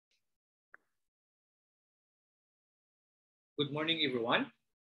Good morning, everyone.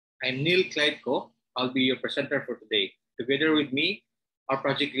 I'm Neil Clydeco. I'll be your presenter for today. Together with me, our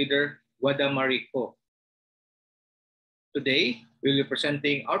project leader, Wada Mariko. Today, we'll be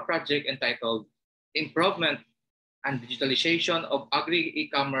presenting our project entitled Improvement and Digitalization of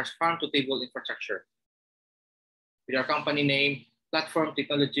Agri-Ecommerce Farm-to-Table Infrastructure, with our company name, Platform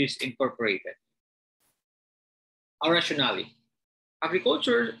Technologies Incorporated. Our rationale: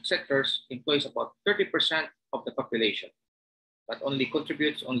 agriculture sectors employs about 30% of the population, but only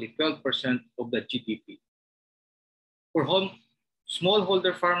contributes only 12% of the GDP. For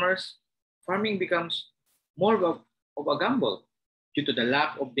smallholder farmers, farming becomes more of a gamble due to the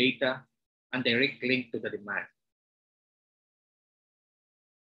lack of data and direct link to the demand.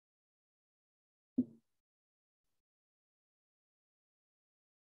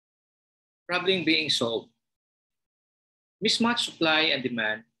 Problem being solved: mismatched supply and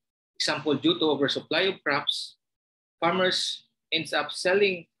demand. Example, due to oversupply of crops, farmers ends up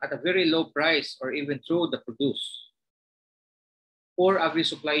selling at a very low price or even through the produce. Poor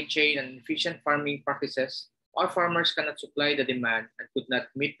agri-supply chain and efficient farming practices, our farmers cannot supply the demand and could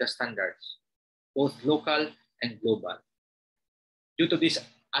not meet the standards, both local and global. Due to this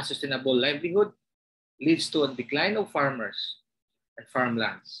unsustainable livelihood, leads to a decline of farmers and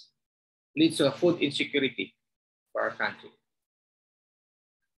farmlands, leads to a food insecurity for our country.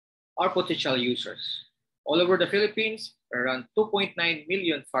 Our potential users. All over the Philippines, around 2.9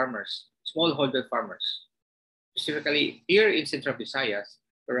 million farmers, smallholder farmers. Specifically here in Central Visayas,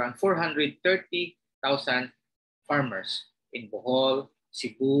 around 430,000 farmers in Bohol,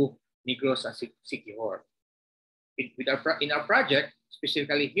 Cebu, Negros, and Siquijor. In our project,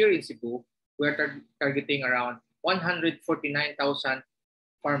 specifically here in Cebu, we are targeting around 149,000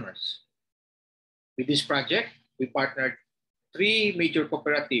 farmers. With this project, we partnered 3 major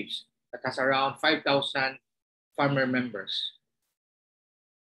cooperatives that has around 5,000 farmer members.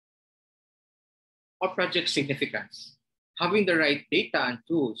 Our project significance: having the right data and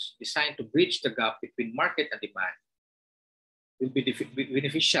tools designed to bridge the gap between market and demand will be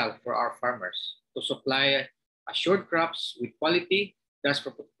beneficial for our farmers to supply assured crops with quality, thus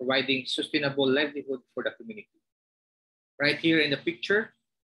providing sustainable livelihood for the community. Right here in the picture,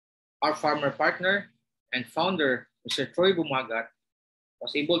 our farmer partner and founder, Mr. Troy Bumagat,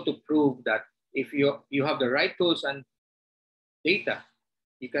 was able to prove that if you have the right tools and data,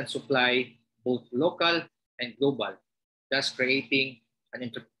 you can supply both local and global, thus creating an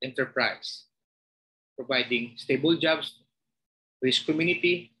enterprise, providing stable jobs to his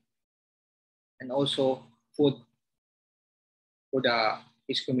community and also food for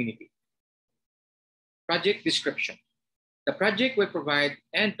his community. Project description. The project will provide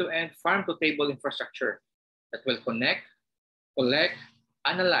end-to-end farm-to-table infrastructure that will connect, collect,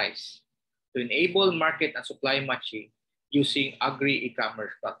 analyze to enable market and supply matching using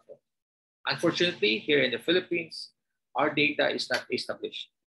Agri-Ecommerce platform. Unfortunately, here in the Philippines, our data is not established.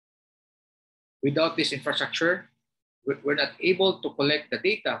 Without this infrastructure, we're not able to collect the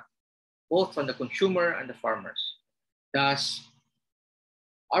data both from the consumer and the farmers. Thus,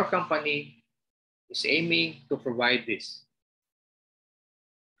 our company is aiming to provide this.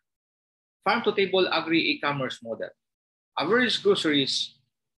 Farm-to-table Agri-Ecommerce model. Average groceries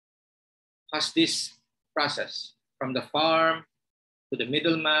has this process from the farm to the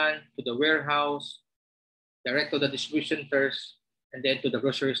middleman to the warehouse, direct to the distribution centers, and then to the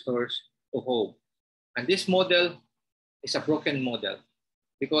grocery stores to home. And this model is a broken model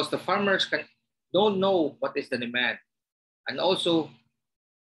because the farmers don't know what is the demand. And also,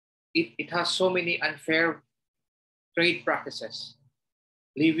 it has so many unfair trade practices,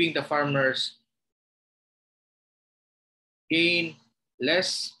 leaving the farmers gain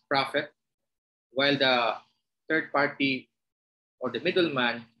less profit while the third party or the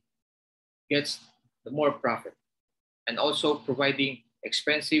middleman gets the more profit, and also providing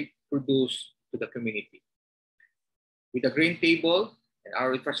expensive produce to the community. With the grain table and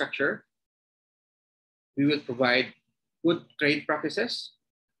our infrastructure, we will provide good trade practices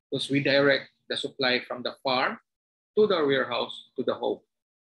because we direct the supply from the farm to the warehouse to the home.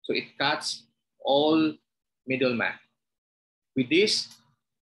 So it cuts all middlemen. With this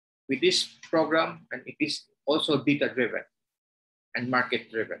program, and it is also data-driven and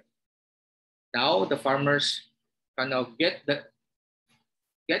market-driven. Now the farmers can now get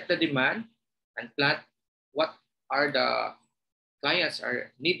the demand and plant what are the clients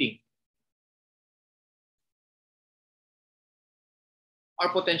are needing. Our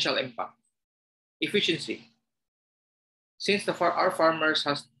potential impact: efficiency. Since our farmers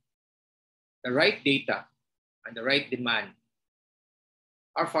has the right data and the right demand,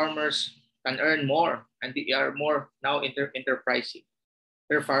 our farmers can earn more, and they are more now enterprising.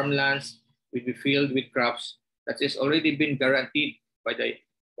 Their farmlands will be filled with crops that is already been guaranteed by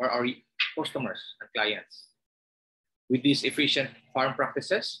our customers and clients. With these efficient farm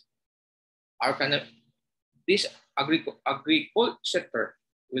practices, this agriculture sector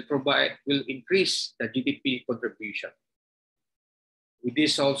will increase the GDP contribution. With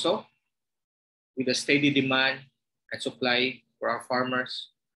this also, with a steady demand and supply for our farmers,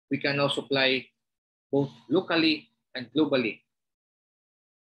 we can now supply both locally and globally,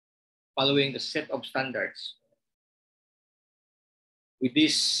 following the set of standards. With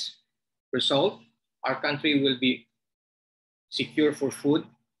this result, our country will be secure for food,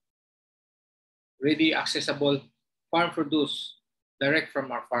 ready, accessible, farm produce direct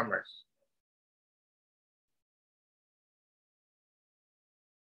from our farmers.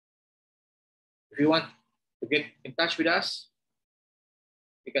 If you want to get in touch with us,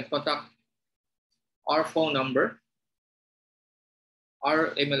 you can contact our phone number,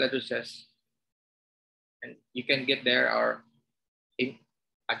 our email addresses, and you can get there our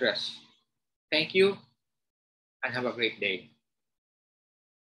address. Thank you and have a great day.